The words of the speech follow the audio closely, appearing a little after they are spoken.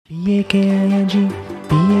B-A-K-I-N-G,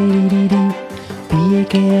 B-A-D-D-D,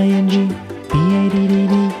 B-A-K-I-N-G,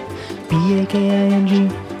 B-A-D-D-D, B-A-K-I-N-G,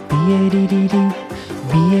 B-A-D-D-D,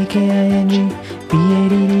 B-A-K-I-N-G,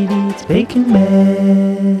 B-A-D-D-D. It's Bacon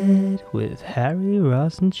Bed with Harry,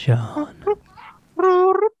 Ross, and Sean.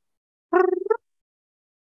 No,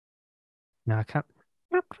 I can't.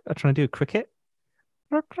 I'm trying to do a cricket.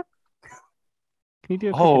 Can you do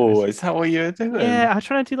a cricket Oh, noise? is that what you're doing? Yeah, I'm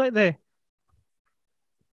trying to do like the,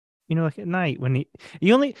 like at night when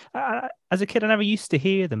you only, as a kid, I never used to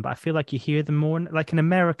hear them, but I feel like you hear them more. Like in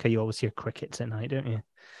America, you always hear crickets at night, don't you?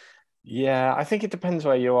 Yeah, I think it depends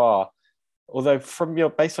where you are. Although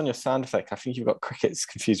based on your sound effect, I think you've got crickets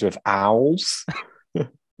confused with owls.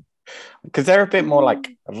 Because they're a bit more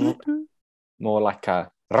like a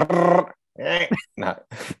no.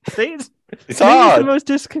 See, It's it's hard. the most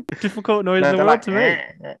difficult noise in the world to make.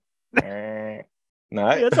 No.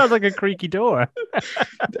 It sounds like a creaky door.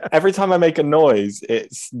 Every time I make a noise,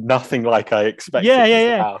 it's nothing like I expected.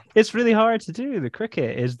 Yeah. It's really hard to do. The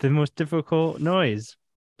cricket is the most difficult noise.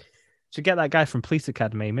 Should get that guy from Police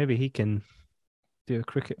Academy. Maybe he can do a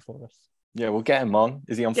cricket for us. Yeah, we'll get him on.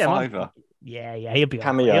 Is he on Fiverr? Yeah, he'll be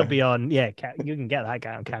Cameo. on. He'll be on. Yeah, you can get that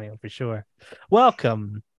guy on Cameo for sure.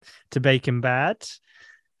 Welcome to Bacon Bad,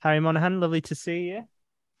 Harry Monaghan. Lovely to see you.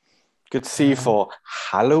 Good to see you for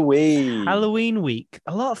Halloween. Halloween week.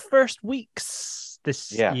 A lot of first weeks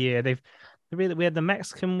this year. We had the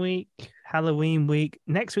Mexican week, Halloween week.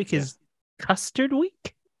 Next week is Custard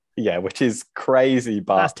week. Yeah, which is crazy,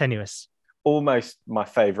 but that's tenuous. Almost my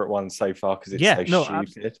favorite one so far because it's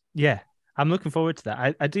stupid. I'm looking forward to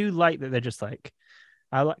that. I do like that they're just like,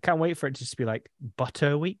 can't wait for it to just be like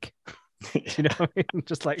butter week. You know what I mean?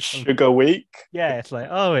 Just like sugar week. Yeah, it's like,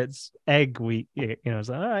 oh, it's egg week. It's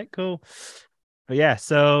like, all right, cool. But yeah,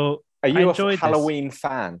 so are you a Halloween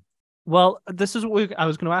fan? Well, this is what I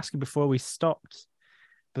was going to ask you before we stopped.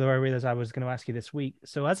 But I realized I was going to ask you this week.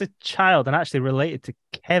 So as a child, and actually related to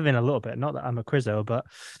Kevin a little bit, not that I'm a Crizzo, but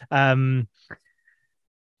I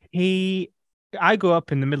grew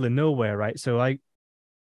up in the middle of nowhere, right? So like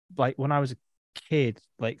when I was a kid,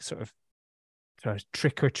 like sort of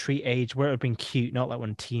trick or treat age, where it would have been cute, not like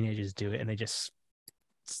when teenagers do it and they just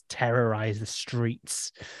terrorize the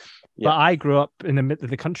streets. Yeah. But I grew up in the middle of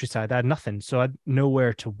the countryside. I had nothing, so I had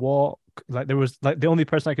nowhere to walk. Like there was like the only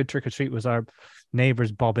person I could trick or treat was our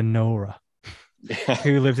neighbors Bob and Nora,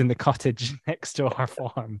 who lived in the cottage next to our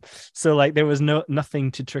farm. So like there was nothing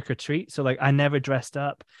to trick or treat. So like I never dressed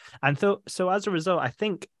up, and so as a result, I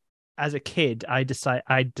think as a kid I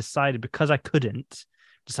decided because I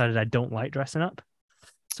decided I don't like dressing up.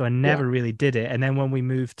 So I never really did it. And then when we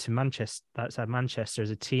moved to Manchester, outside Manchester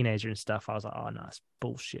as a teenager and stuff, I was like, oh no, it's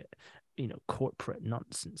bullshit. Corporate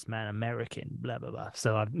nonsense, man, American, blah, blah, blah.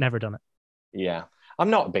 So I've never done it. Yeah.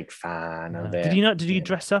 I'm not a big fan of it. Did you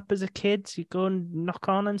dress up as a kid? You go and knock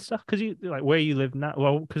on and stuff? Because you like where you live now.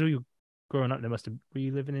 Well, because we were growing up, were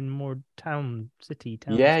you living in more city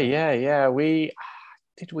town? Yeah.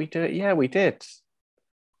 Did we do it? Yeah, we did.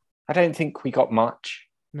 I don't think we got much.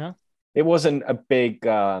 No. It wasn't a big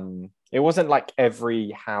it wasn't like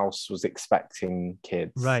every house was expecting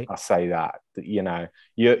kids. Right. I say that.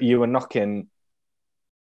 You were knocking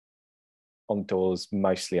on doors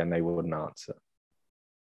mostly and they wouldn't answer.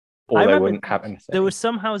 Or they wouldn't have anything. There were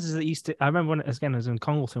some houses that used to. I remember when I was in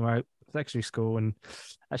Congleton where I was secondary school, and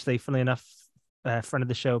actually, funnily enough, a friend of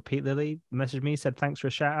the show, Pete Lilly, messaged me, said thanks for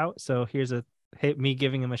a shout out. So here's me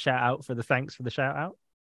giving him a shout out for the thanks for the shout out.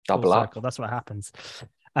 Double up. That's what happens.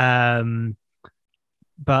 But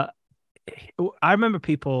I remember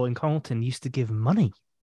people in Congleton used to give money.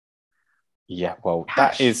 Yeah, well,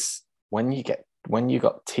 cash. That is when you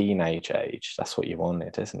got teenage age. That's what you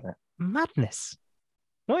wanted, isn't it? Madness.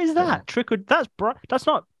 What is that? Yeah. That's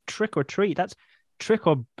not trick or treat. That's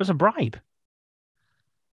a bribe.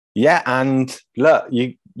 Yeah, and look,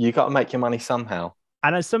 you got to make your money somehow.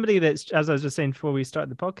 And as somebody as I was just saying before we started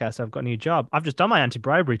the podcast, I've got a new job. I've just done my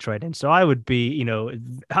anti-bribery training, so I would be,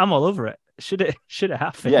 I'm all over it. Should it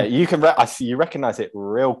happen? Yeah, you can. I see you recognize it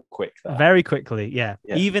real quick. There. Very quickly, yeah.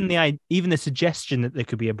 Even the suggestion that there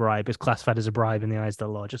could be a bribe is classified as a bribe in the eyes of the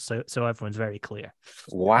law. Just so everyone's very clear.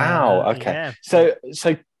 Wow. Okay. Yeah. So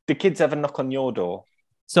the kids ever knock on your door?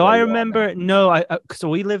 So I remember so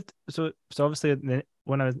we lived so obviously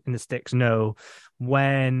when I was in the sticks. No,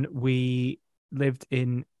 when we lived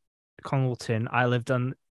in Congleton, I lived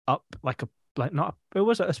I suppose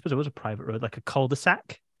it was a private road, like a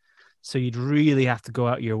cul-de-sac. So you'd really have to go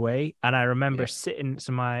out your way. And I remember sitting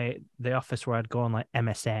to the office where I'd go on like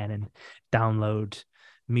MSN and download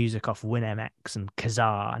music off WinMX and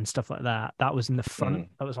Kazaa and stuff like that. That was in the front.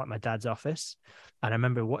 That was like my dad's office. And I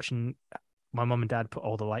remember watching my mum and dad put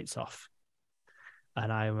all the lights off.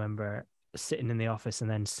 And I remember sitting in the office and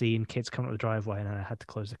then seeing kids come up the driveway, and then I had to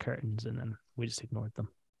close the curtains, and then we just ignored them.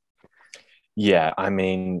 Yeah, I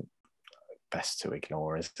mean, best to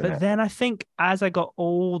ignore, isn't it? But then I think as I got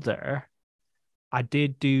older, I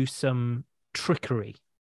did do some trickery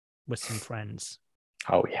with some friends.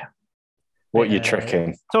 Oh yeah. What are you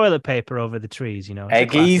tricking? Toilet paper over the trees, you know.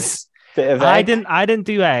 Eggies? Bit of I egg? didn't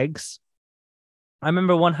do eggs. I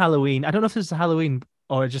remember one Halloween. I don't know if this is a Halloween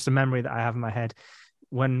or just a memory that I have in my head.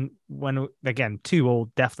 When again,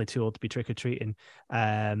 definitely too old to be trick-or-treating.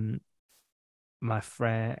 My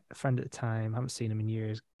friend at the time, I haven't seen him in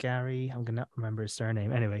years, Gary, I'm gonna remember his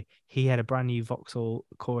surname. Anyway, he had a brand new Vauxhall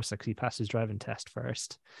Corsa because he passed his driving test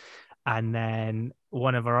first. And then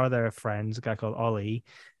one of our other friends, a guy called Ollie,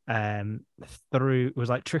 was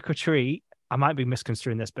like trick or treat. I might be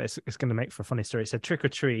misconstruing this, but it's going to make for a funny story. It said trick or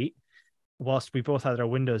treat whilst we both had our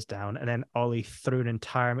windows down, and then Ollie threw an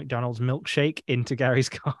entire McDonald's milkshake into Gary's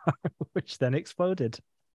car, which then exploded.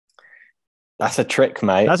 That's a trick,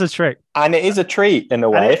 mate. That's a trick. And it is a treat in a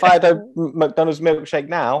way. If I had a McDonald's milkshake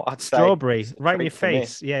now, I'd say strawberry right in your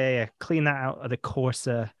face. Yeah. Clean that out of the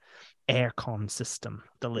Corsa aircon system.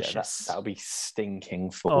 Delicious. Yeah, that'll be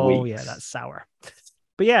stinking for weeks. Oh yeah, that's sour.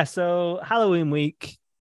 But yeah, so Halloween week.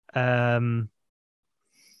 I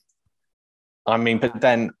mean, but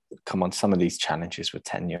then come on, some of these challenges were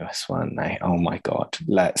tenuous, weren't they? Oh my god,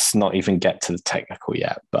 let's not even get to the technical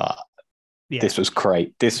yet. But this was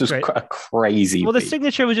great. This was a crazy. Well, the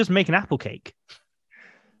signature was just make an apple cake.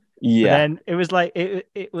 Yeah. But then it was like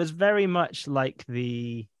it was very much like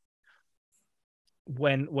the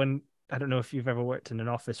when I don't know if you've ever worked in an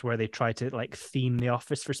office where they try to like theme the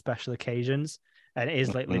office for special occasions, and it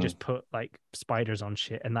is like they just put like spiders on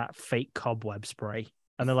shit and that fake cobweb spray,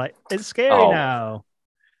 and they're like, it's scary now.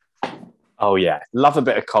 Oh yeah, love a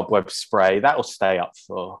bit of cobweb spray. That'll stay up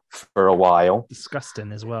for a while.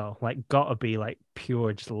 Disgusting as well. Like, gotta be like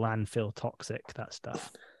pure, just landfill toxic. That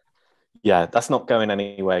stuff. Yeah, that's not going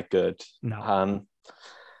anywhere good. No.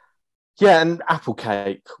 Yeah, and apple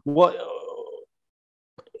cake. What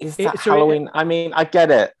is that? Halloween? I mean, I get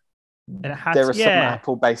it. And it has, there are some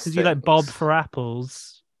apple-based. Because you like Bob for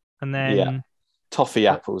apples, and then toffee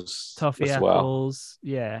apples. Toffee apples.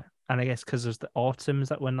 Well. Yeah. And I guess because there's the autumns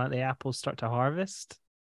that when like the apples start to harvest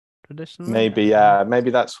traditionally. Maybe,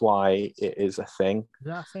 maybe that's why it is a thing. Is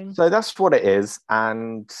that a thing? So that's what it is,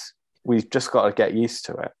 and we've just got to get used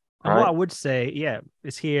to it. And what I would say,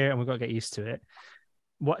 it's here, and we've got to get used to it.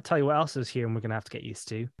 Tell you what else is here, and we're gonna have to get used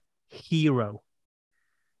to. Hero.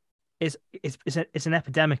 It's an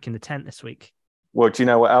epidemic in the tent this week. Well, do you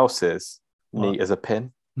know what else is? Neat as a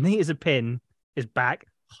pin. Neat as a pin is back.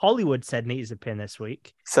 Hollywood said neat as a pin this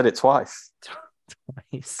week. Said it twice.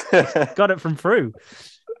 Got it from Fru.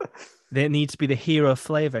 There needs to be the hero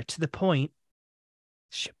flavor to the point.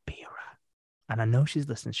 Shabira. And I know she's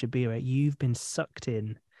listening. Shabira, you've been sucked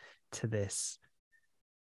in to this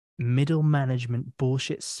middle management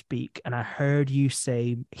bullshit speak. And I heard you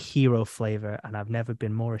say hero flavor. And I've never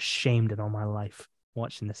been more ashamed in all my life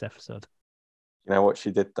watching this episode. You know what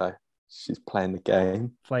she did though? She's playing the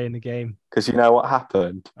game. Playing the game. Because you know what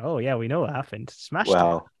happened? Oh, yeah, we know what happened. Smashed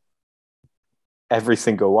it. Every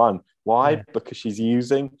single one. Why? Yeah. Because she's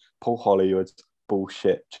using Paul Hollywood's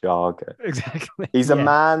bullshit jargon. Exactly. He's a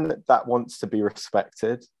man that wants to be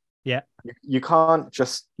respected. Yeah. You can't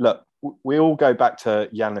just... Look, we all go back to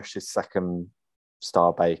Janusz's second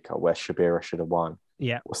Star Baker where Shabira should have won.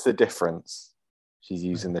 Yeah. What's the difference? She's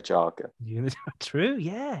using the jargon. True,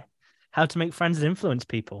 yeah. How to make friends and influence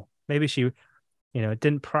people. Maybe she,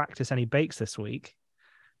 didn't practice any bakes this week.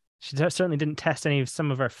 She certainly didn't test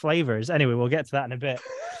some of her flavors. Anyway, we'll get to that in a bit.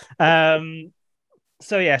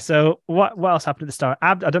 So what else happened at the start?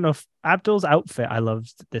 I don't know if Abdul's outfit I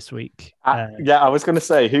loved this week. I was going to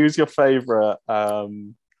say, who's your favorite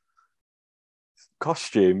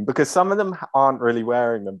costume? Because some of them aren't really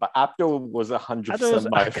wearing them, but Abdul was 100%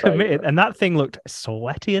 my favorite. And that thing looked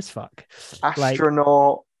sweaty as fuck.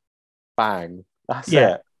 Astronaut, bang. That's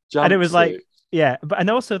it. Jumpsuit. And it was like, and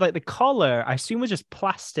also like the collar, I assume was just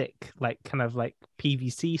plastic, like kind of like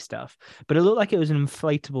PVC stuff, but it looked like it was an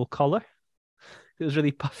inflatable collar. It was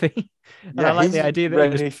really puffy. And I like the idea that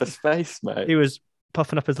ready for space, mate. He was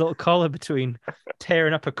puffing up his little collar between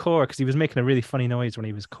tearing up a core because he was making a really funny noise when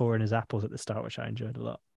he was coring his apples at the start, which I enjoyed a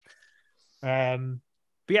lot.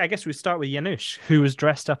 But I guess we start with Janusz, who was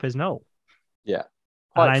dressed up as Noel. Yeah.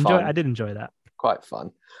 I did enjoy that. Quite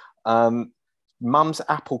fun. Mum's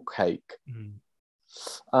apple cake.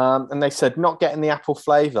 And they said not getting the apple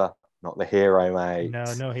flavor, not the hero, mate.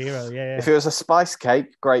 No hero. Yeah, If it was a spice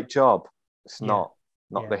cake, great job. It's Yeah. not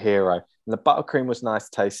Yeah. the hero. And the buttercream was nice,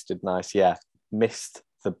 tasted nice. Yeah, missed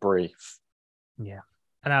the brief. yeah.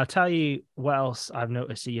 And I'll tell you what else I've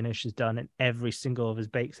noticed that Yanush has done in every single of his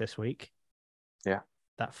bakes this week. Yeah.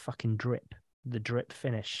 That fucking drip, the drip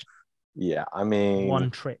finish. Yeah, I mean,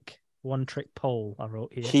 One trick pole. I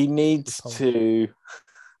wrote here. he needs Pole. to.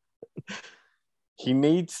 He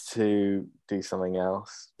needs to do something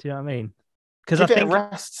else. Do you know what I mean? Because Give I it think a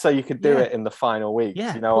rest so you could do Yeah. it in the final weeks.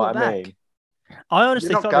 Yeah, You know pull what it I back. mean? I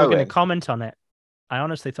honestly You're thought not they were going going. to comment on it. I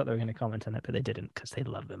honestly thought they were going to comment on it, but they didn't because they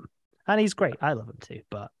love him. And he's great. I love him too.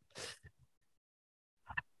 But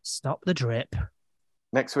stop the drip.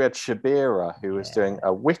 Next, we had Shabira, who was doing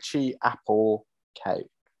a witchy apple cake.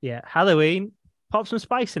 Yeah, Halloween. Pop some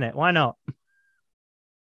spice in it. Why not?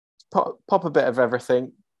 Pop a bit of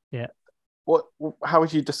everything. Yeah. How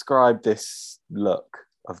would you describe this look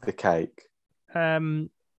of the cake?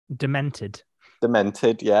 Demented.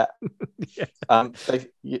 Demented, yeah. Yeah.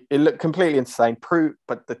 It looked completely insane.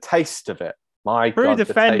 but the taste of it, my Prue God, the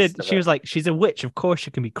defended. taste of She it. was like, "She's a witch. Of course,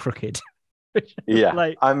 she can be crooked." Yeah,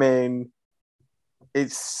 like I mean,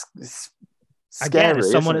 it's again, scary,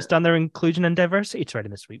 as someone isn't that's it? done their inclusion and diversity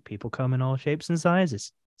training this week, people come in all shapes and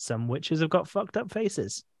sizes. Some witches have got fucked up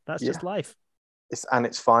faces. That's just life.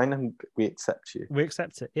 It's fine, and we accept you. We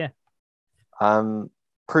accept it. Yeah.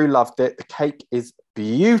 Prue loved it. The cake is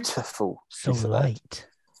beautiful. So light.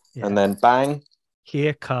 Yeah. And then bang,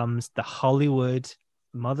 here comes the Hollywood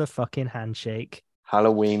motherfucking handshake.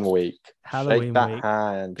 Halloween week. Halloween Shake that week.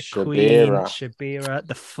 hand. The Shabira. Queen, Shabira.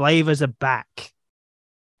 The flavors are back.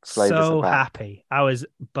 Flavors so are back. happy. I was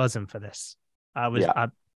buzzing for this.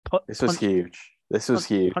 This was huge. This was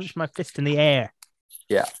huge. Punched my fist in the air.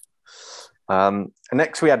 Yeah. And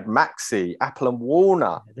next we had Maxi, apple and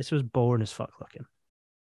walnut. This was boring as fuck looking.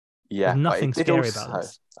 Yeah. There's nothing scary about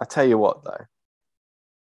this. I tell you what though.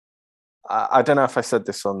 I don't know if I said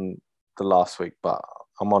this on the last week, but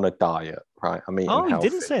I'm on a diet, right? I'm eating healthy. You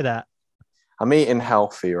didn't say that. I'm eating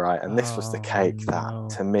healthy, right? And this was the cake no.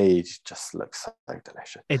 that to me just looks so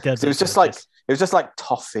delicious. It does. It was just like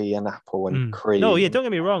toffee and apple and cream. No, yeah, don't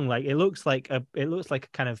get me wrong. Like it looks like a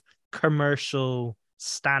kind of commercial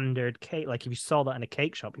standard cake. Like if you saw that in a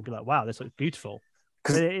cake shop, you'd be like, wow, this looks beautiful.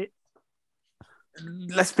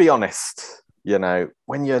 Let's be honest, you know,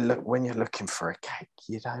 when you're looking for a cake,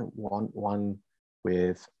 you don't want one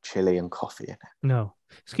with chili and coffee in it. No.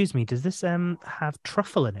 Excuse me, does this have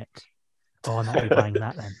truffle in it? Oh, I'm not be buying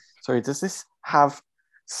that then. Sorry, does this have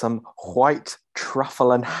some white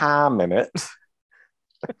truffle and ham in it?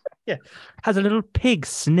 Yeah. Has a little pig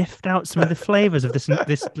sniffed out some of the flavors of this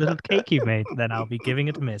little cake you've made? Then I'll be giving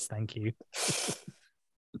it a miss. Thank you.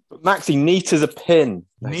 But Maxi, neat as a pin.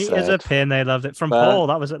 Neat as a pin. They loved it. From Paul,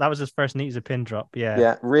 that was his first neat as a pin drop. Yeah.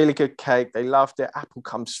 Yeah, really good cake. They loved it. Apple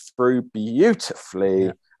comes through beautifully.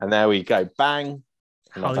 Yeah. And there we go. Bang.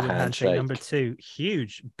 Hollywood handshake number 2.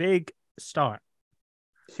 Huge. Big start.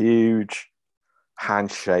 Huge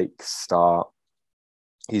handshake start.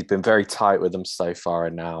 He's been very tight with them so far,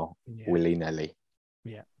 and now willy-nilly.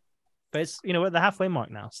 Yeah. But it's, we're at the halfway mark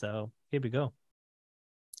now, so here we go. All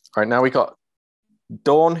right, now we got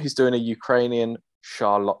Dawn, who's doing a Ukrainian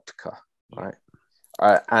Charlotka, right?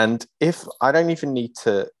 And if I don't even need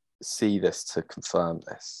to see this to confirm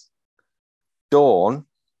this, Dawn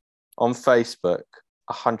on Facebook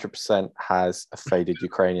 100% has a faded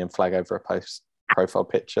Ukrainian flag over a profile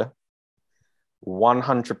picture.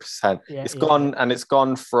 100%. It's gone, and it's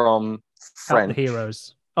gone from French. Help the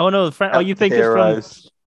Heroes. Oh no, you think it's from?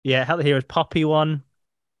 Yeah, Help the Heroes. Poppy one.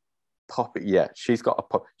 Poppy, yeah, she's got a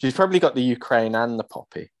pop. She's probably got the Ukraine and the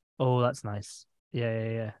poppy. Oh, that's nice.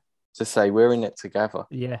 Yeah. To say we're in it together.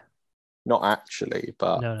 Yeah. Not actually,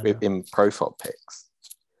 but no. in profile pics.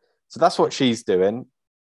 So that's what she's doing.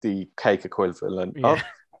 The cake equivalent. Yeah.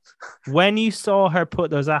 When you saw her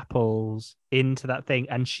put those apples into that thing,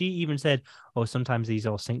 and she even said, "Oh, sometimes these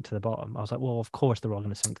all sink to the bottom." I was like, "Well, of course they're all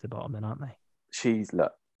going to sink to the bottom, then, aren't they?"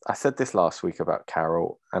 Look. I said this last week about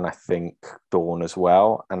Carol, and I think Dawn as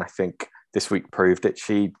well. And I think this week proved it.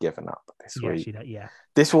 She'd given up this week.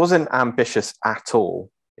 This wasn't ambitious at all.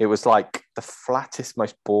 It was like the flattest,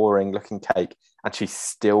 most boring looking cake, and she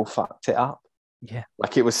still fucked it up. Yeah.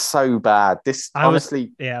 Like it was so bad. I was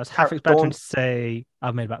half expecting to say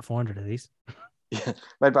I've made about 400 of these. Yeah,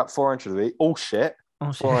 made about 400 of these. All shit.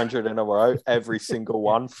 400 in a row, every single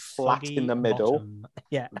one, flat in the middle. Bottom.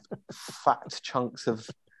 Yeah. Fat chunks of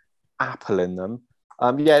apple in them.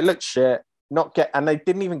 It looked shit. And they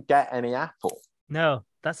didn't even get any apple. No,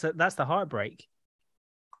 that's the heartbreak.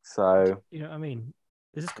 So you know what I mean?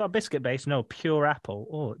 Is this got a biscuit base? No, pure apple.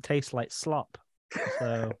 Oh, it tastes like slop.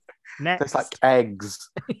 So next. It's like eggs.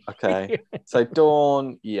 Okay. So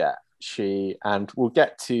Dawn, yeah, and we'll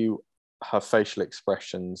get to her facial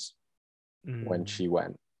expressions when she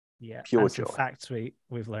went. Yeah. Pure and some joy. facts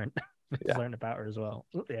we've learned learned about her as well.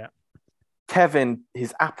 Yeah. Kevin,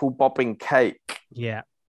 his apple bobbing cake. Yeah.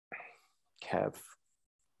 Kev.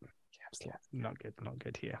 Not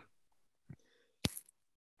good here.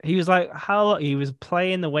 He was like, he was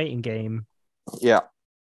playing the waiting game. Yeah.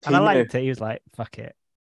 And I liked it. He was like, fuck it.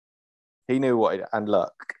 He knew and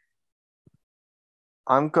look,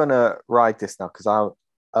 I'm going to ride this now because I'm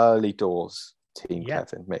early doors team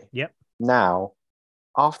Kevin, me. Yep. Now,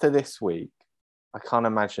 after this week, I can't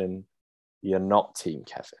imagine you're not team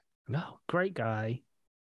Kevin. No, great guy.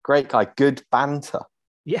 Great guy. Good banter.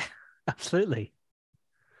 Yeah, absolutely.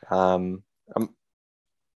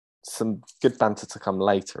 Some good banter to come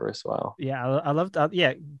later as well. Yeah, I loved that.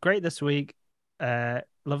 Yeah, great this week.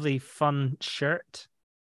 Lovely, fun shirt.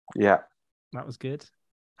 Yeah. That was good.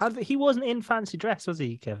 He wasn't in fancy dress, was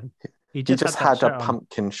he, Kevin? He just had a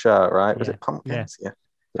pumpkin shirt, right? Was it pumpkins? Yeah.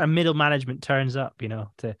 And middle management turns up,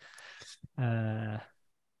 to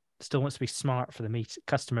still wants to be smart for the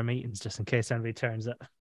customer meetings just in case anybody turns up.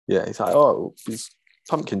 Yeah, he's like, oh, these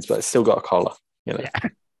pumpkins, but it's still got a collar. Yeah.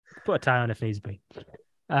 Put a tie on if needs be.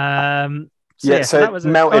 So that was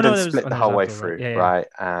melted and split the whole way apple, through, right?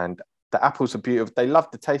 And the apples are beautiful. They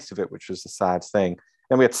loved the taste of it, which was the sad thing.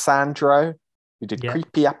 Then we had Sandro, who did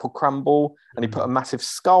creepy apple crumble, and he put a massive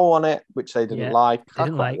skull on it, which they didn't like. I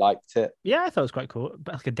quite liked it. Yeah, I thought it was quite cool,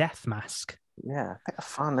 but like a death mask. Yeah, a bit of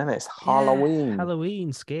fun, isn't it? It's Halloween.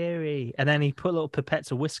 Halloween, scary. And then he put little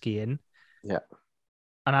pipettes of whiskey in. Yeah.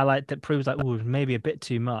 And I liked that proves maybe a bit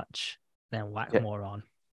too much. Then whack more on.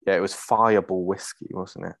 Yeah, it was Fireball whiskey,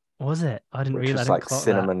 wasn't it? Was it? I didn't realize. It was like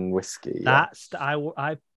cinnamon whiskey. That's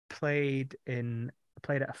I played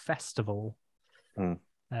at a festival.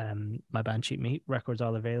 My band Cheap Meat records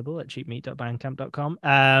all available at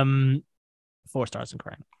cheapmeat.bandcamp.com. 4 stars and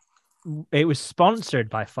crying. It was sponsored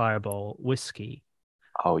by Fireball whiskey.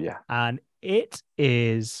 Oh yeah, and it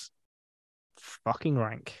is fucking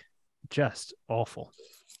rank, just awful.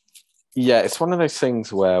 Yeah, it's one of those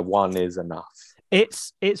things where one is enough.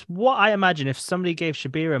 It's what I imagine if somebody gave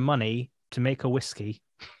Shabira money to make a whiskey,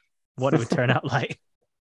 what it would turn out like.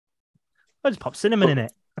 I'll just pop cinnamon in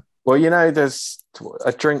it. Well, there's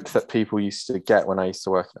a drink that people used to get when I used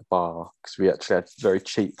to work at a bar because we actually had very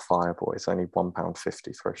cheap Fireball. It's only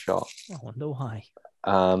 £1.50 for a shot. I wonder why.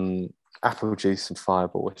 Apple juice and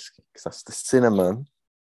Fireball whiskey because that's the cinnamon.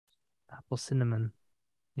 Apple cinnamon.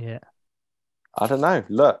 Yeah. I don't know.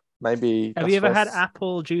 Look, maybe. Have you ever had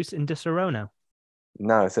apple juice in Disaronno?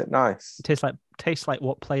 No. Is it nice? It tastes like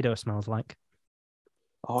what Play-Doh smells like.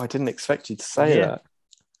 Oh, I didn't expect you to say that.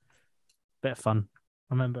 Bit of fun.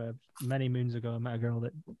 I remember many moons ago I met a girl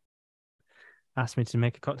that asked me to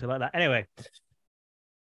make a cocktail like that. Anyway,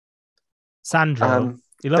 Sandro,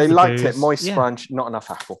 they liked it. Moist sponge, not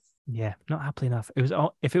enough apple. Yeah, not apple enough. It was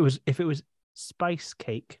if it was spice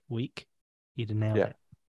cake week, you'd have nailed it.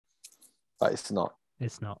 But it's not.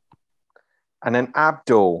 It's not. And then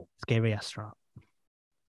Abdul, Scary restaurant.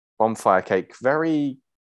 Bonfire cake, very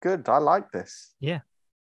good. I like this. Yeah.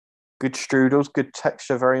 Good strudels, good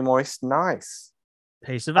texture, very moist, nice.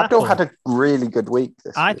 Taste of Abdul apple. had a really good week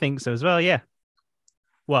this week. I think so as well, yeah.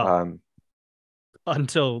 Well,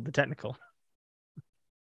 until the technical.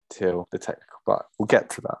 But we'll get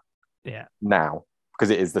to that. Yeah. Now, because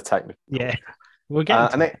it is the technical. Yeah. We'll get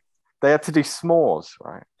to and they had to do s'mores,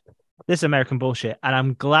 right? This is American bullshit. And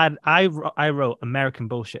I'm glad I wrote American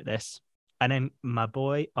bullshit this. And then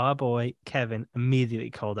our boy, Kevin, immediately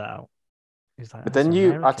called it out. He's like, but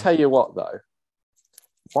then I'll tell you what, though.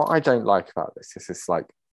 What I don't like about this is it's like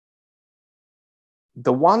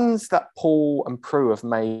the ones that Paul and Prue have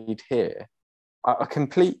made here are a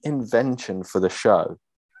complete invention for the show.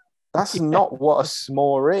 That's not what a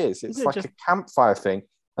s'more is. It's like a campfire thing.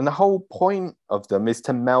 And the whole point of them is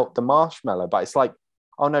to melt the marshmallow. But it's like,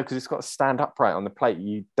 oh no, because it's got to stand upright on the plate.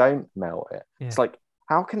 You don't melt it. Yeah. It's like,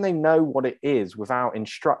 how can they know what it is without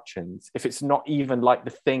instructions if it's not even like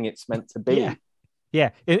the thing it's meant to be?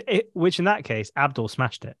 Yeah. Which in that case, Abdul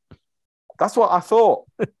smashed it. That's what I thought.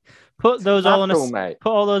 Put all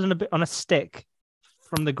those on a stick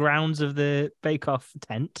from the grounds of the Bake Off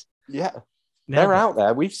tent. Yeah. They're out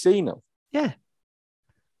there. We've seen them. Yeah.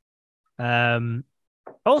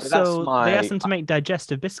 Also, they asked them to make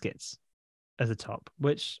digestive biscuits as a top,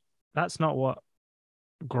 which that's not what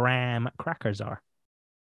graham crackers are.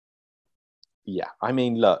 Yeah. I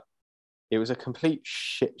mean, look, it was a complete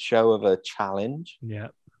shit show of a challenge. Yeah.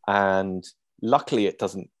 And luckily, it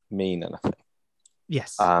doesn't mean anything.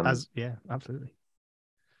 Yes. Absolutely.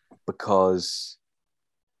 Because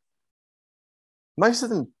most of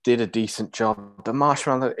them did a decent job. The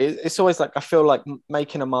marshmallow, it's always like, I feel like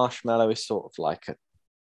making a marshmallow is sort of like a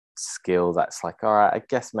skill that's like, all right, I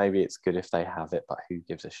guess maybe it's good if they have it, but who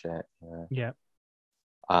gives a shit? Yeah.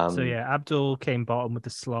 So Abdul came bottom with the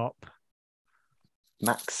slop.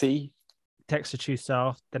 Maxi, Dexter True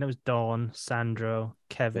South. Then it was Dawn, Sandro,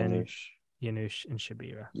 Kevin, Yanush, and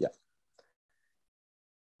Shabira. Yeah.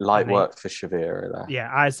 Light work for Shabira there. Yeah,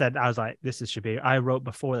 I was like, this is Shabira. I wrote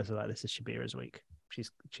before this, I was like, this is Shabira's week.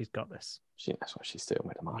 She's got this. She knows what she's doing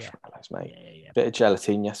with the marshmallows, mate. Yeah. Bit of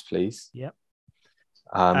gelatin, yes, please. Yep.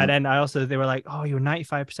 And then they were like, oh, you're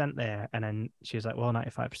 95% there. And then she was like, well,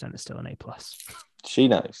 95% is still an A+. She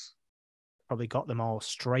knows. Probably got them all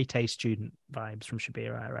straight A student vibes from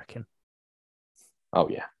Shabira, I reckon. Oh,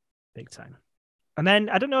 yeah. Big time. And then,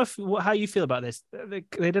 I don't know how you feel about this.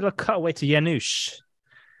 They did a cutaway to Yanush.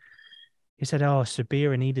 He said, oh,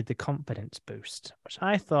 Shabira needed the confidence boost, which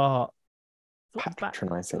I thought...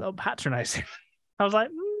 Patronizing. A little patronizing. I was like,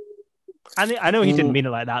 I know he didn't mean it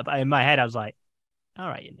like that, but in my head, I was like, all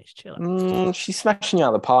right, Yanush, chill out. She's smashing you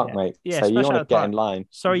out of the park, mate. Yeah, so you want to get in line.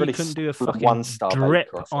 Sorry, you couldn't do a fucking 1-star drip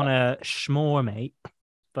on a schmore, mate.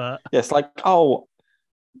 But yeah, it's like, oh,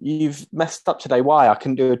 you've messed up today. Why? I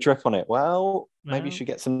couldn't do a drip on it. Well, maybe you should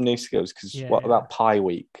get some new skills, because what about Pie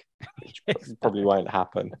Week? Which probably won't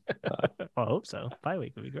happen. I hope so. Pie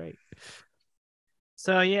Week would be great.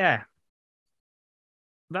 So, yeah.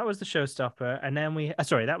 That was the showstopper. And then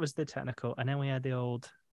that was the technical. And then we had the old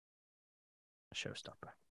showstopper.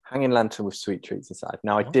 Hanging lantern with sweet treats inside.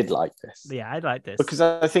 Now, I did like this. Yeah, I like this. Because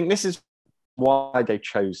I think this is why they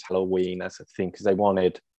chose Halloween as a theme, because they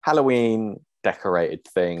wanted Halloween decorated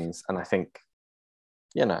things. And I think,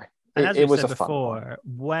 it was a fun one.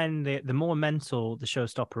 When the more mental the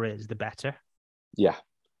showstopper is, the better. Yeah.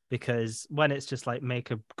 Because when it's just like, make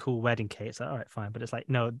a cool wedding cake, it's like, all right, fine. But it's like,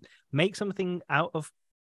 no, make something out of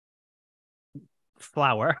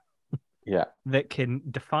flour that can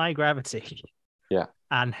defy gravity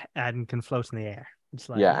and can float in the air. It's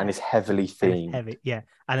like, and it's heavily themed. Heavy, and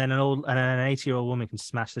then an 80-year-old woman can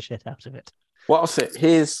smash the shit out of it. What else?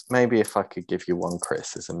 Here's maybe if I could give you one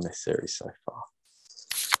criticism this series so far.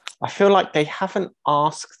 I feel like they haven't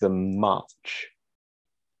asked them much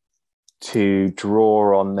to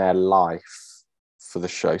draw on their life for the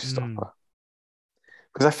showstopper.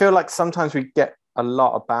 Because I feel like sometimes we get a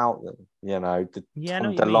lot about them,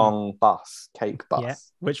 the long cake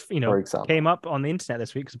bus, which for example came up on the internet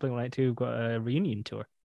this week because Blink-182 got a reunion tour.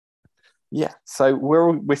 Yeah, so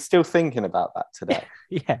we're still thinking about that today.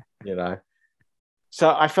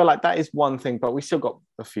 So I feel like that is one thing, but we still got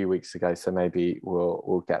a few weeks to go, so maybe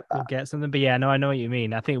we'll get that. We'll get something, but I know what you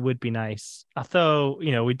mean. I think it would be nice. I thought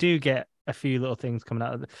we do get a few little things coming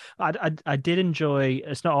out of it. I did enjoy.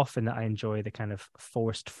 It's not often that I enjoy the kind of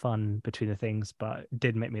forced fun between the things, but it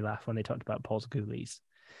did make me laugh when they talked about Paul's Ghoulies.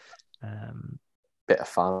 Bit of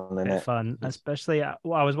fun, innit? Fun, especially. I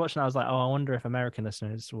was watching. I was like, oh, I wonder if American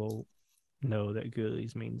listeners will know that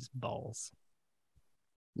Ghoulies means balls.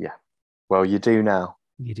 Yeah. Well, you do now.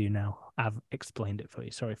 You do now. I've explained it for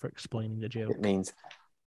you. Sorry for explaining the joke. It means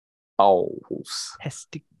balls.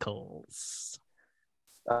 Testicles.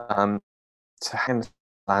 To hang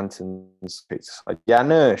lanterns, it's like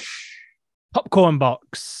Yanush. Popcorn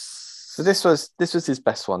box. So this was his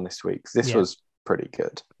best one this week. This was pretty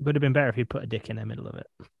good. Would have been better if he'd put a dick in the middle of it.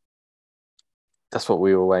 That's what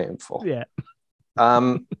we were waiting for. Yeah.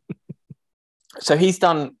 So he's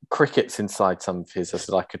done crickets inside some of his as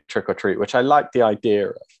like a trick or treat, which I like the idea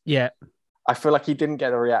of. Yeah. I feel like he didn't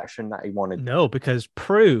get the reaction that he wanted. No, because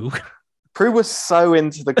Prue was so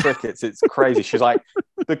into the crickets. It's crazy. She's like,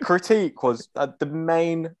 the critique was, the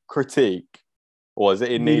main critique was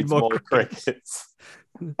it needs more crickets.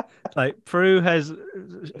 Like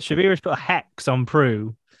Shabira's put a hex on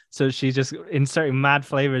Prue. So she's just inserting mad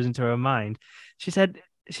flavors into her mind. She's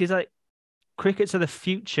like, crickets are the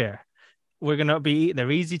future. We're going to they're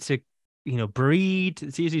easy to, breed.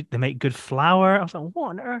 It's easy. They make good flour. I was like, what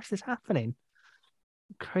on earth is happening?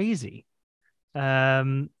 Crazy.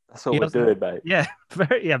 That's what we're doing, mate. Yeah. But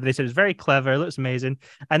they said it was very clever. It looks amazing.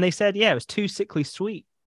 And they said, it was too sickly sweet.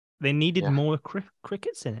 They needed more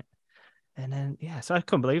crickets in it. And then, so I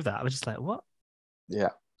couldn't believe that. I was just like, what? Yeah.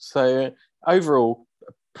 So overall,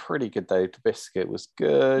 a pretty good day. The biscuit was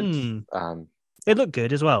good. It looked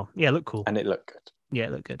good as well. Yeah, it looked cool. And it looked good. Yeah,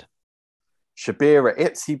 it looked good. Shabira,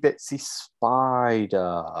 Itsy Bitsy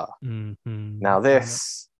Spider. Mm-hmm. Now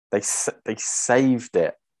this, they saved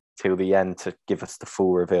it till the end to give us the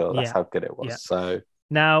full reveal. That's how good it was. Yeah. So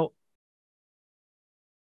now,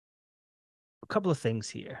 couple of things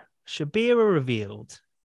here. Shabira revealed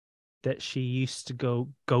that she used to go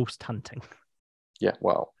ghost hunting. Yeah,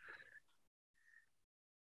 well,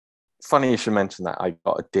 funny you should mention that. I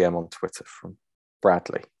got a DM on Twitter from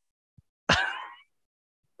Bradley.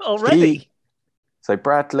 Already? So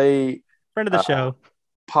Bradley, friend of the show,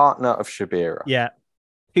 partner of Shabira. Yeah.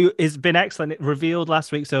 Who has been excellent. It revealed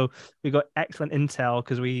last week. So we got excellent intel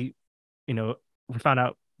because we found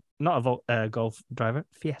out not a golf driver,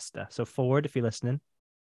 Fiesta. So Ford, if you're listening,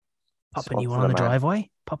 pop a new one on the driveway.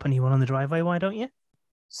 Pop a new one on the driveway. Why don't you?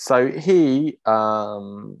 So he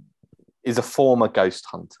is a former ghost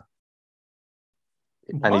hunter.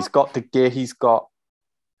 What? And he's got the gear. He's got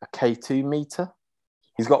a K2 meter.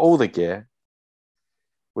 He's got all the gear,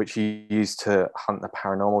 which he used to hunt the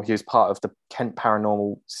paranormal. He was part of the Kent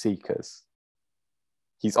Paranormal Seekers.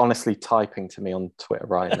 He's honestly typing to me on Twitter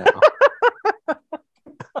right now.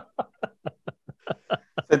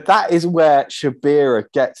 So that is where Shabira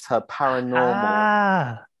gets her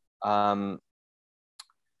paranormal,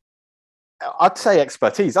 I'd say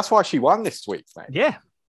expertise. That's why she won this week, mate. Yeah.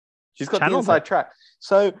 She's got the inside track.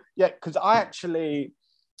 So, yeah, because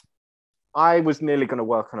I was nearly going to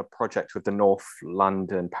work on a project with the North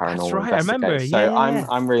London Paranormal That's right, I remember. So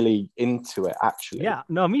I'm really into it, actually. Yeah,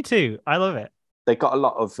 no, me too. I love it. They got a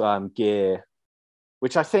lot of gear,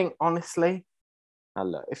 which I think, honestly, now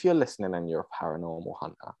look, if you're listening and you're a paranormal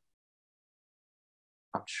hunter,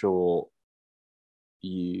 I'm sure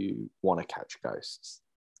you want to catch ghosts.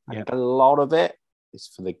 And a lot of it is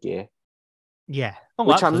for the gear. Yeah.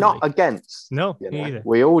 Which absolutely. I'm not against. No, me either.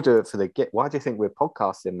 We all do it for the gear. Why do you think we're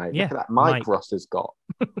podcasting, mate? Yeah, Look at that mic Ross has got.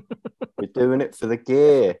 We're doing it for the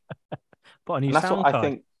gear. Put a new that's sound what card. I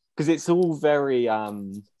think, because it's all very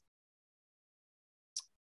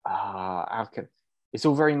it's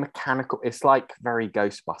all very mechanical. It's like very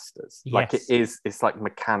Ghostbusters. Yes. Like it's like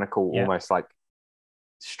mechanical, almost like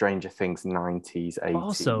Stranger Things 90s, 80s.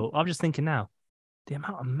 Also, I'm just thinking now, the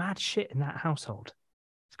amount of mad shit in that household.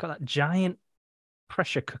 It's got that giant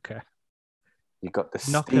pressure cooker. You got the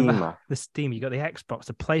steamer. The steam. You got the Xbox,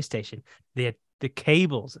 the PlayStation, the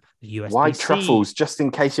cables, the USB-C. White truffles, just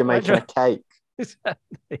in case you're making a cake.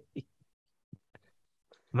 Exactly.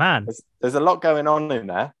 Man. There's a lot going on in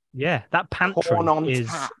there. Yeah, that pantry Corn on is...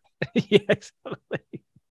 tap. Yeah, exactly.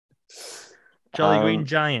 Jolly Green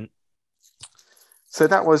Giant. So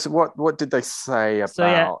that was... What did they say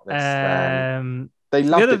about this then? They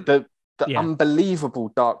loved it. The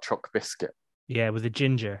unbelievable dark chocolate biscuit. Yeah, with the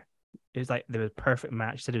ginger. It was like the perfect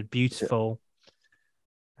match. Said it was beautiful.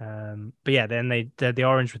 Yeah. But yeah, then they did the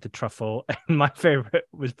orange with the truffle. And my favorite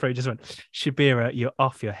was probably just went, Shabira, you're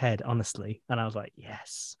off your head, honestly. And I was like,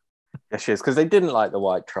 yes. Yeah, she is, because they didn't like the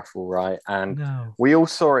white truffle, right? And we all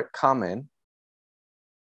saw it coming,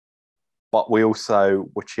 but we also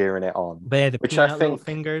were cheering it on. But yeah, the peanut little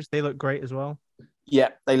fingers, they look great as well.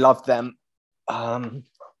 Yeah, they loved them.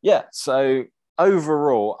 Yeah, so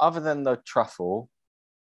overall, other than the truffle,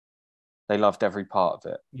 they loved every part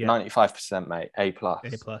of it. Yeah. 95%, mate. A+. A+.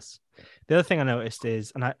 The other thing I noticed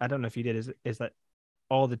is, and I don't know if you did, is that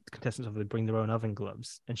all the contestants obviously bring their own oven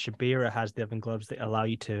gloves, and Shabira has the oven gloves that allow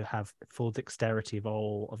you to have full dexterity of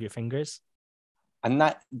all of your fingers. And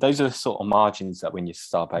those are the sort of margins that when you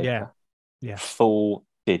start baking, yeah, full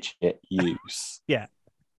digit use. Yeah.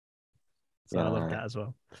 So I love that as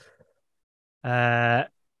well.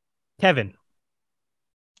 Kevin.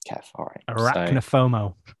 Kev, all right.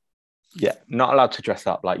 Arachnofomo. Yeah, not allowed to dress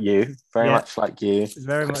up like you. Very much like you.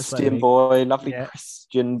 Very Christian much like boy, lovely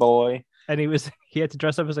Christian boy. And he had to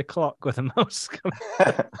dress up as a clock with a mouse.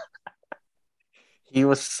 He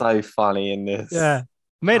was so funny in this. Yeah.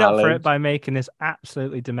 Made up for it by making this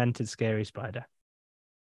absolutely demented, scary spider.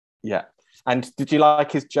 Yeah. And did you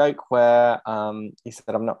like his joke where he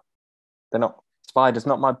said, spider's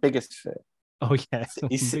not my biggest fear. Oh, yeah.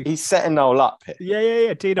 He's setting Noel up here.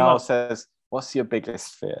 Yeah. Noel says, what's your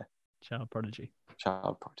biggest fear? Child prodigy.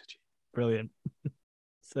 Brilliant.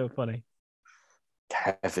 So funny.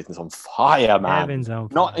 Kevin's on fire, man. Kevin's on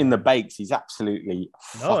fire. Not in the bakes. He's absolutely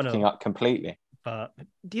fucking up completely. But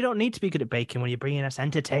you don't need to be good at baking when you're bringing us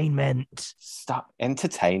entertainment. Stop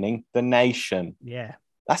entertaining the nation. Yeah.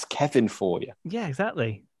 That's Kevin for you. Yeah,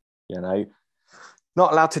 exactly. You know,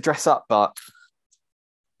 not allowed to dress up, but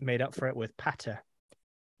made up for it with patter.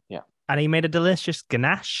 Yeah. And he made a delicious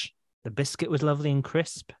ganache. The biscuit was lovely and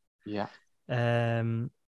crisp. Yeah.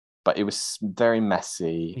 But it was very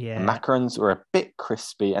messy. Yeah. The macarons were a bit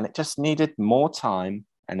crispy and it just needed more time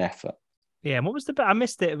and effort. Yeah. And what was the bit? I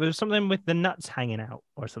missed it. It was something with the nuts hanging out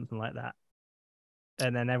or something like that.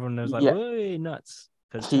 And then everyone was like, "Whoa, nuts."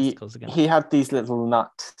 He had these little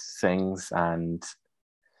nut things and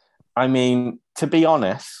I mean, to be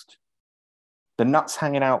honest, the nuts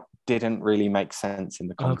hanging out didn't really make sense in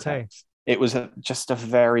the context. Okay. It was just a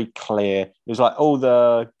very clear. It was like, oh,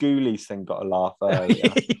 the Ghoulies thing got a laugh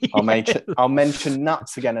earlier. I'll mention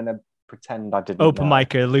nuts again and then pretend I didn't. Open know.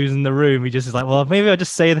 micer losing the room. He just is like, well, maybe I'll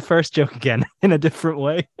just say the first joke again in a different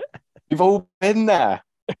way. You've all been there.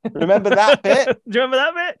 Remember that bit? Do you remember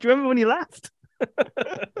that bit? Do you remember when you laughed?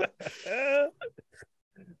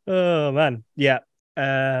 Oh man, yeah.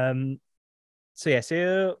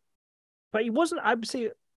 So but he wasn't. I would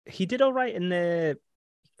say he did all right in the.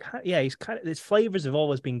 Yeah, he's kind of. His flavors have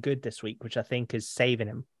always been good this week, which I think is saving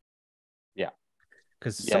him. Yeah,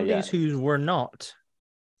 because some of these who were not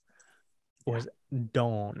was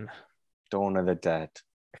Dawn. Dawn of the Dead.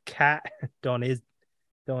 Cat. Dawn is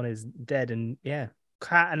dead, and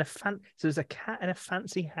cat and so there's a cat and a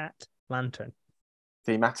fancy hat lantern.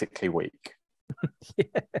 Thematically weak.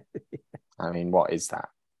 Yeah. I mean, what is that?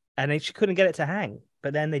 And she couldn't get it to hang,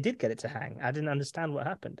 but then they did get it to hang. I didn't understand what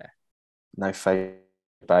happened there. No fake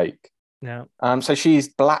bake. No. So she's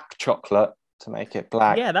black chocolate to make it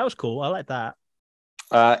black. Yeah, that was cool. I like that.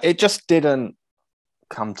 It just didn't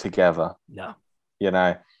come together. No.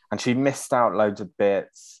 And she missed out loads of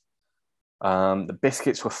bits. The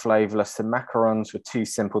biscuits were flavorless. The macarons were too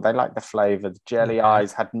simple. They liked the flavor. The jelly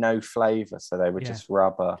eyes had no flavor, so they were just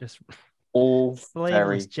rubber. Just all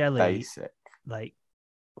flavorless jelly. Basic. Like,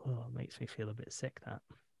 it makes me feel a bit sick.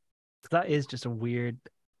 That is just a weird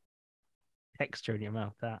texture in your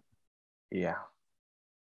mouth. That. Yeah.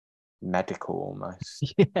 Medical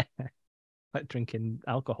almost. Yeah. Like drinking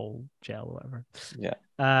alcohol gel or whatever.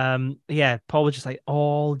 Yeah. Paul was just like,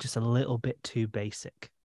 just a little bit too basic.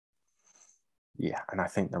 Yeah, and I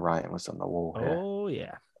think the writing was on the wall here. Oh,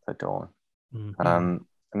 yeah. For Dawn. Mm-hmm. And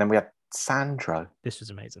then we had Sandro. This was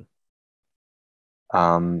amazing.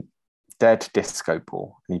 Dead disco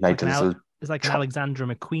ball. And he made it's like an Alexandra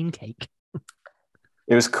McQueen cake.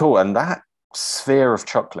 It was cool. And that sphere of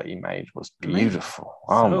chocolate he made was beautiful.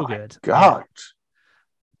 Oh, my good. God.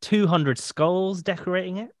 200 skulls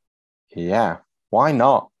decorating it. Yeah. Why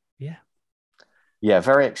not? Yeah. Yeah,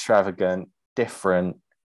 very extravagant, different,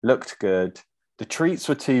 looked good. The treats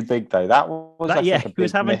were too big, though. That was he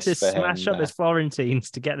was having to smash up his Florentines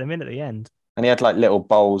to get them in at the end. And he had like little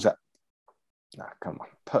bowls. Come on,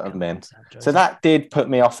 put them in. Sandro. So that did put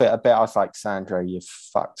me off it a bit. I was like, Sandro, you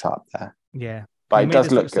fucked up there. Yeah. But it does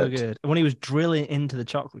look good. So good. And when he was drilling into the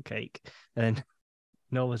chocolate cake, and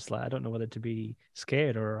Noel was like, I don't know whether to be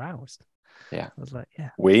scared or aroused. Yeah. I was like, yeah.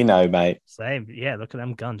 We know, mate. Same. Yeah, look at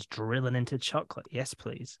them guns drilling into chocolate. Yes,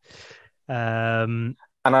 please.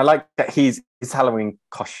 And I like that his Halloween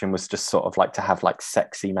costume was just sort of like to have like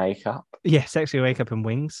sexy makeup. Yeah, sexy makeup and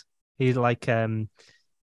wings. He's like in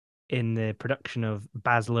the production of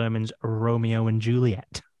Baz Luhrmann's Romeo and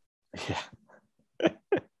Juliet. Yeah.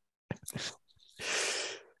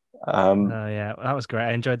 Yeah, that was great.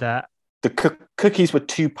 I enjoyed that. The cookies were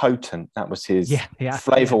too potent. That was his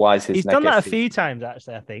flavor-wise. He's done that a few times,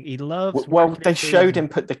 actually, I think. He loves... Well, they showed him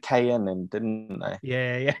put the cayenne in, didn't they?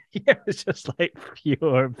 Yeah. It was just like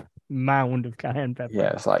pure mound of cayenne pepper.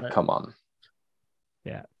 Yeah, it's like, come on.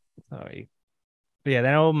 Yeah. Sorry. But yeah,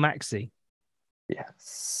 then old Maxie. Yeah.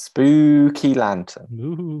 Spooky lantern.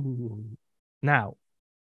 Ooh. Now,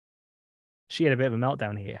 she had a bit of a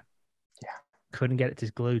meltdown here. Yeah. Couldn't get it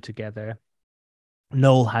to glue together.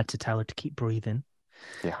 Noel had to tell her to keep breathing.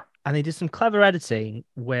 Yeah. And they did some clever editing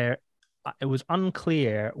where it was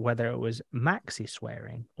unclear whether it was Maxie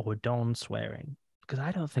swearing or Dawn swearing, because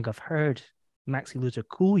I don't think I've heard Maxie lose her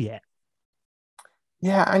cool yet.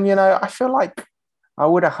 Yeah, and I feel like I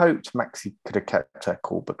would have hoped Maxie could have kept her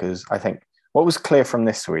cool, because I think what was clear from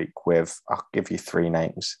this week with, I'll give you 3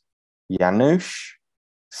 names: Janusz,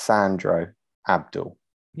 Sandro, Abdul.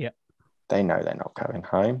 Yeah. They know they're not going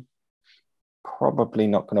home. Probably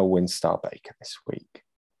not going to win Star Baker this week.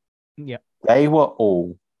 Yeah. They were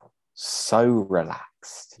all so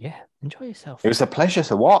relaxed. Yeah. Enjoy yourself. It was a pleasure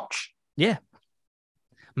to watch. Yeah.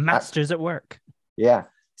 Masters at work. Yeah.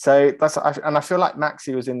 So I feel like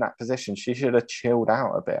Maxie was in that position. She should have chilled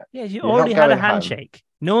out a bit. Yeah, you already had a handshake.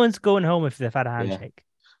 Home. No one's going home if they've had a handshake. Yeah.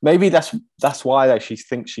 Maybe that's why though she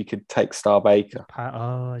thinks she could take Star Baker.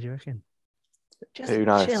 Oh, do you reckon? Just who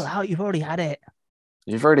knows? Chill out. You've already had it.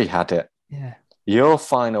 You've already had it. Yeah. Your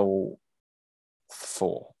final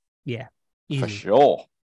 4. Yeah. Easy. For sure.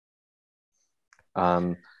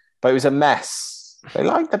 But it was a mess. They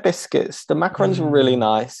liked the biscuits. The macarons were really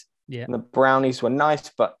nice. Yeah. And the brownies were nice,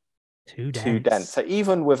 but too dense. So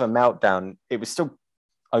even with a meltdown, it was still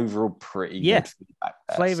overall pretty good feedback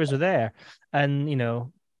there. Flavors are there. And,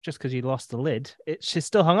 just because you lost the lid. She's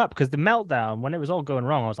still hung up because the meltdown, when it was all going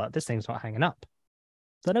wrong, I was like, this thing's not hanging up.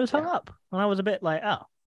 Then it was hung up. And I was a bit like, oh.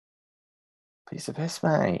 Piece of piss,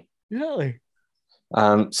 mate. Really?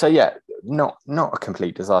 So yeah, not a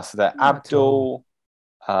complete disaster there. Abdul,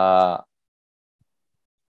 it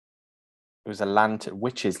was a lantern,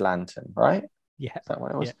 witch's lantern, right? Yeah. Is that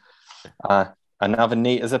what it was? Yeah. Another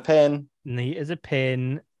neat as a pin. Neat as a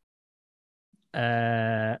pin.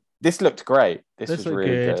 This looked great. This was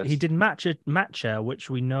really good. He did matcha, which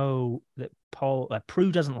we know that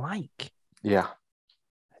Prue doesn't like. Yeah.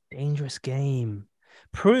 A dangerous game.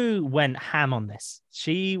 Prue went ham on this.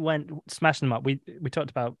 She went smashing them up. We talked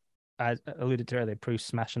about, as alluded to earlier, Prue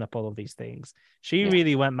smashing up all of these things. She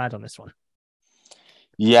really went mad on this one.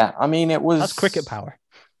 Yeah, I mean, that's cricket power.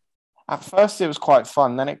 At first, it was quite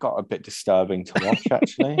fun. Then it got a bit disturbing to watch,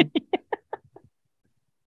 actually.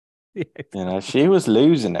 Yeah. You know, she was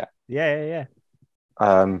losing it. Yeah.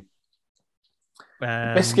 The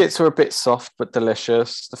biscuits were a bit soft but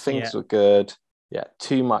delicious. The things were good. Yeah,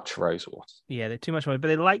 too much rosewater. Yeah, they're too much, but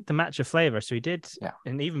they liked the matcha flavor. So he did. Yeah.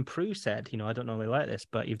 And even Prue said, I don't normally like this,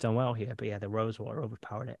 but you've done well here. But yeah, the rosewater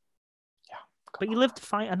overpowered it. Yeah. But you live to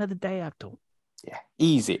fight another day, Abdul. Yeah,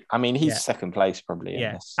 easy. I mean, he's second place probably.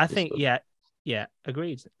 Yeah, I think. Yeah,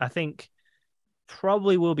 agreed. I think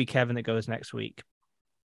probably will be Kevin that goes next week.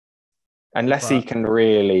 Unless he can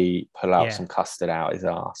really pull out some custard out his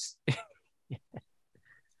ass.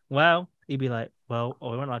 Well, he'd be like, we weren't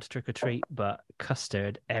allowed to trick or treat, but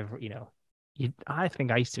custard, I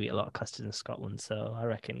think I used to eat a lot of custard in Scotland, so I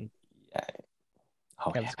reckon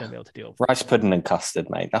Kevin's going to be able to deal with rice pudding and custard,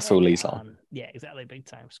 mate. That's all he's on. Yeah, exactly. Big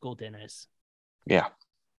time. School dinners. Yeah.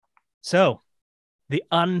 So, the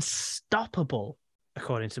unstoppable,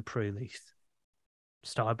 according to Prue Leith,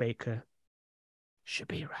 Star Baker,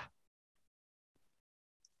 Shabira.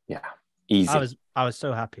 Yeah. Easy. I was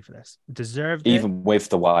so happy for this. Deserved even with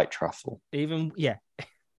the white truffle. Even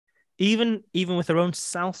with her own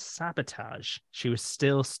self-sabotage, she was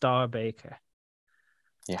still Star Baker.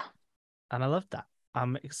 Yeah. And I love that.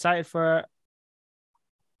 I'm excited for her.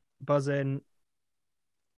 Buzzing.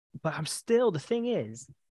 But the thing is,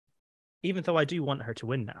 even though I do want her to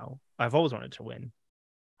win now, I've always wanted to win,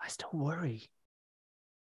 I still worry.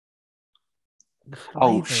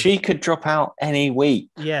 She could drop out any week.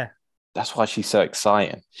 Yeah. That's why she's so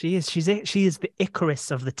exciting. She is the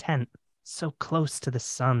Icarus of the tent, so close to the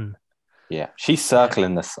sun. Yeah, she's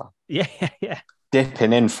circling the sun. Yeah.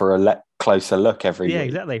 Dipping in for a closer look every week. Yeah,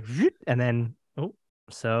 exactly. And then,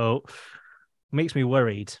 so makes me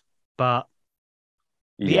worried. But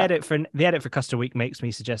the edit for Custer Week makes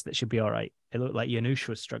me suggest that she'll be all right. It looked like Yanush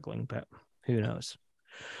was struggling, but who knows?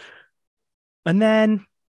 And then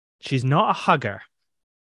she's not a hugger.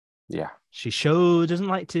 Yeah. She doesn't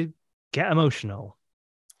like to get emotional.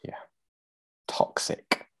 Yeah.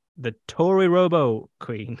 Toxic. The Tory Robo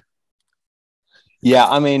Queen. Yeah,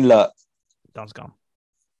 I mean, look. Don's gone.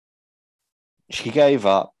 She gave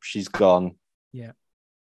up. She's gone. Yeah.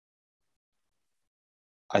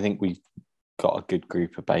 I think we've got a good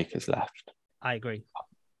group of bakers left. I agree.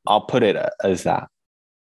 I'll put it as that.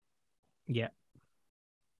 Yeah.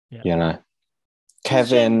 You know,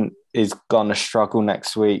 Kevin is gonna struggle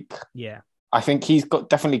next week. Yeah. I think he's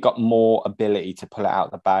definitely got more ability to pull it out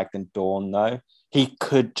of the bag than Dawn, though. He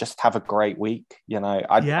could just have a great week, you know.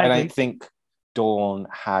 I don't think Dawn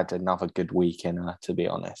had another good week in her, to be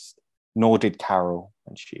honest. Nor did Carol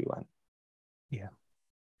when she went. Yeah.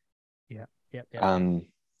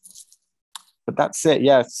 But that's it.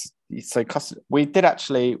 Yeah. So we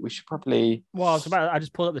should probably. Well, I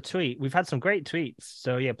just pulled up the tweet. We've had some great tweets.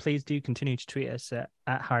 So yeah, please do continue to tweet us at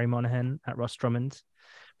Harry Monaghan, at Ross Drummond.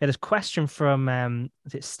 We had this question from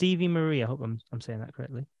is it Stevie Marie? I hope I'm saying that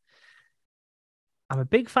correctly. I'm a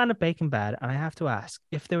big fan of Breaking Bad, and I have to ask,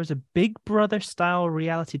 if there was a Big Brother style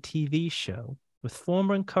reality TV show with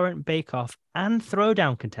former and current Bake Off and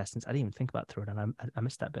Throwdown contestants, I didn't even think about Throwdown. I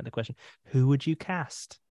missed that bit of the question. Who would you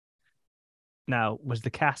cast? Now, was the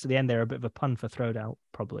cast at the end there a bit of a pun for Throwdown?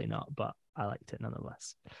 Probably not, but I liked it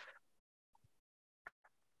nonetheless.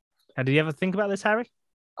 Did you ever think about this, Harry?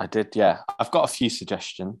 I did, yeah. I've got a few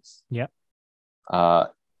suggestions. Yeah.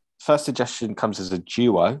 First suggestion comes as a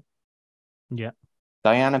duo. Yeah.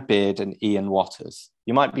 Diana Beard and Ian Watters.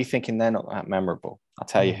 You might be thinking they're not that memorable. I'll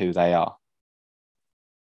tell you who they are.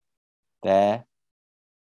 They're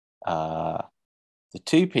the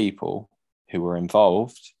two people who were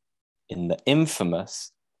involved in the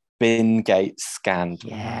infamous Bingate scandal.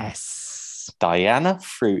 Yes. Diana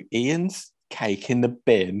threw Ian's cake in the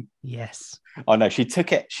bin. Yes. Oh no, she took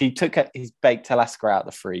his baked Alaska out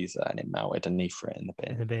of the freezer and it melted and he threw it in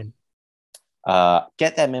the bin.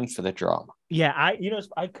 Get them in for the drama. Yeah, I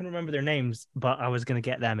couldn't remember their names, but I was gonna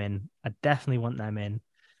get them in. I definitely want them in.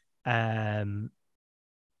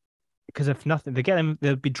 Because if nothing, they get them,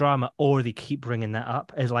 there'll be drama, or they keep bringing that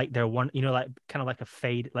up as like their one, like kind of like a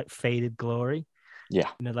faded glory. Yeah.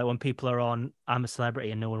 Like when people are on I'm a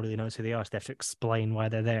Celebrity and no one really knows who they are, so they have to explain why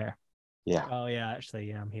they're there. Yeah. Oh yeah, actually,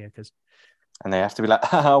 yeah, I'm here because. And they have to be like,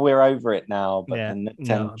 oh, we're over it now. But Yeah, then the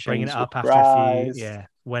no, bringing it tensions up will after a few, rise. yeah,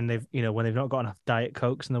 when they've not got enough Diet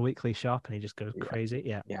Cokes in the weekly shop, and he just goes crazy.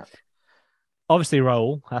 Yeah, Yeah. Obviously,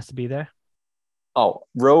 Raoul has to be there. Oh,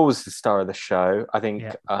 Raoul's the star of the show. I think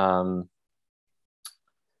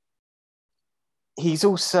he's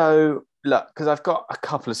also, look, because I've got a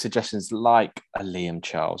couple of suggestions like a Liam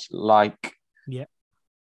Charles, like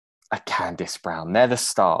a Candice Brown. They're the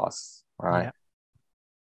stars, right? Yeah.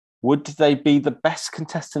 Would they be the best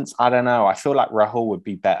contestants? I don't know. I feel like Rahul would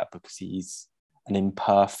be better because he's an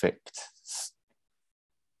imperfect.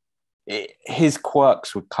 His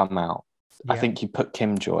quirks would come out. I think you put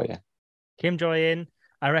Kim Joy in. Kim Joy in.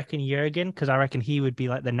 I reckon Jurgen, because I reckon he would be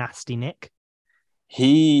like the nasty Nick.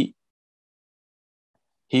 He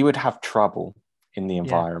would have trouble in the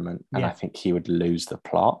environment, and I think he would lose the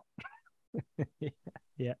plot.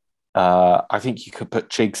 Yeah. I think you could put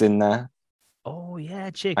Chigs in there. Oh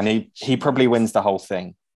yeah, Chigs. And he probably wins the whole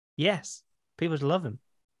thing. Yes. People just love him.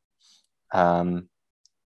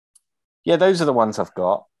 Yeah, those are the ones I've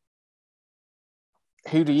got.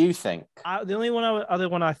 Who do you think? The only other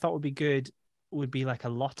one I thought would be good would be like a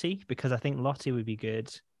Lottie, because I think Lottie would be good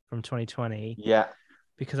from 2020. Yeah.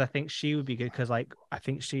 Because I think she would be good, because like I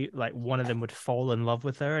think she, like, one of them would fall in love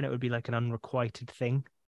with her and it would be like an unrequited thing.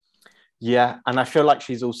 Yeah, and I feel like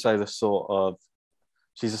she's also a sort of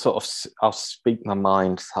I'll speak my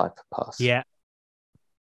mind type of person. Yeah.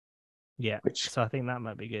 Yeah. So I think that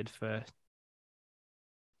might be good for.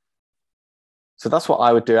 So that's what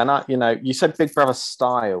I would do. And you said Big Brother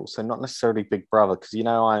style, so not necessarily Big Brother, because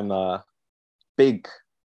I'm a big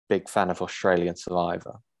fan of Australian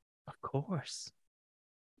Survivor. Of course.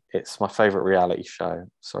 It's my favorite reality show.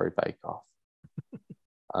 Sorry, Bake Off.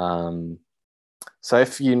 So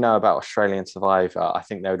if you know about Australian Survivor, I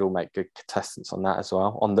think they would all make good contestants on that as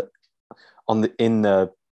well. In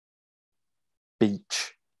the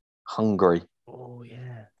beach, hungry. Oh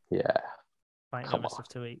yeah. Yeah. Finding other stuff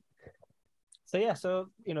to eat. So yeah,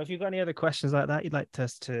 if you've got any other questions like that you'd like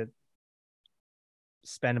us to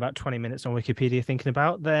spend about 20 minutes on Wikipedia thinking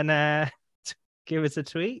about, then give us a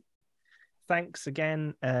tweet. Thanks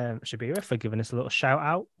again, Shabira, for giving us a little shout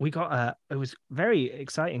out. We got it was very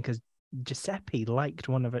exciting because Giuseppe liked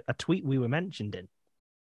one of a tweet we were mentioned in.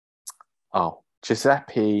 Oh,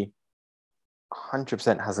 Giuseppe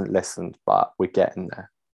 100% hasn't listened, but we're getting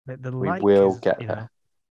there. We will get there.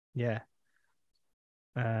 Yeah.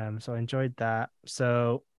 So I enjoyed that.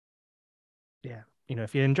 So yeah,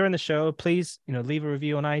 if you're enjoying the show, please, leave a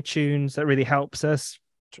review on iTunes. That really helps us.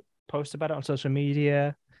 Post about it on social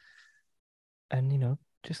media. And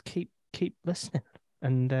just keep listening.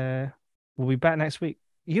 And we'll be back next week.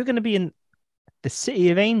 You're going to be in the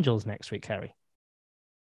City of Angels next week, Harry.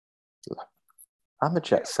 I'm a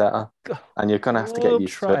jet setter, and you're going to have to get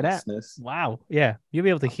used to it, listeners. Wow. Yeah. You'll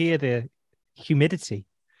be able to hear the humidity.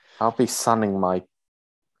 I'll be sunning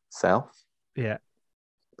myself. Yeah.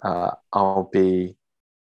 I'll be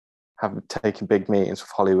taking big meetings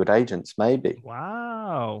with Hollywood agents, maybe.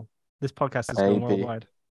 Wow. This podcast is going worldwide.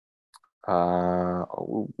 I'm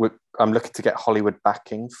looking to get Hollywood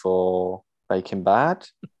backing for Breaking Bad.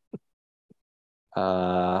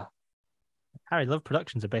 Harry, Love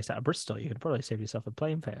Productions are based out of Bristol. You could probably save yourself a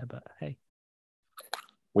plane fare, but hey.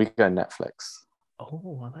 We could go Netflix.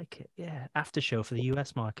 Oh, I like it. Yeah. After show for the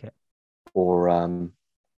US market. Or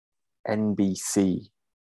NBC.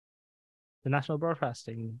 The National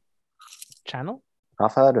Broadcasting Channel?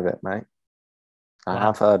 I've heard of it, mate. I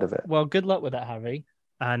have heard of it. Well, good luck with that, Harry.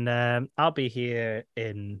 And I'll be here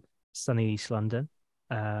in sunny East London.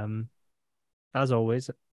 As always,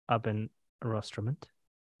 I've been Ross Drummond.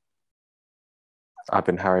 I've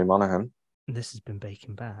been Harry Monaghan. This has been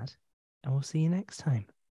Baking Bad. And we'll see you next time.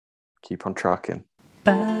 Keep on trucking.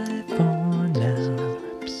 Bye for now.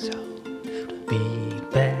 Episode. Be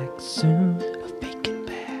back soon of Baking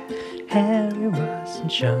Bad. Harry, Ross,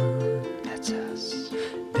 and Sean. That's us.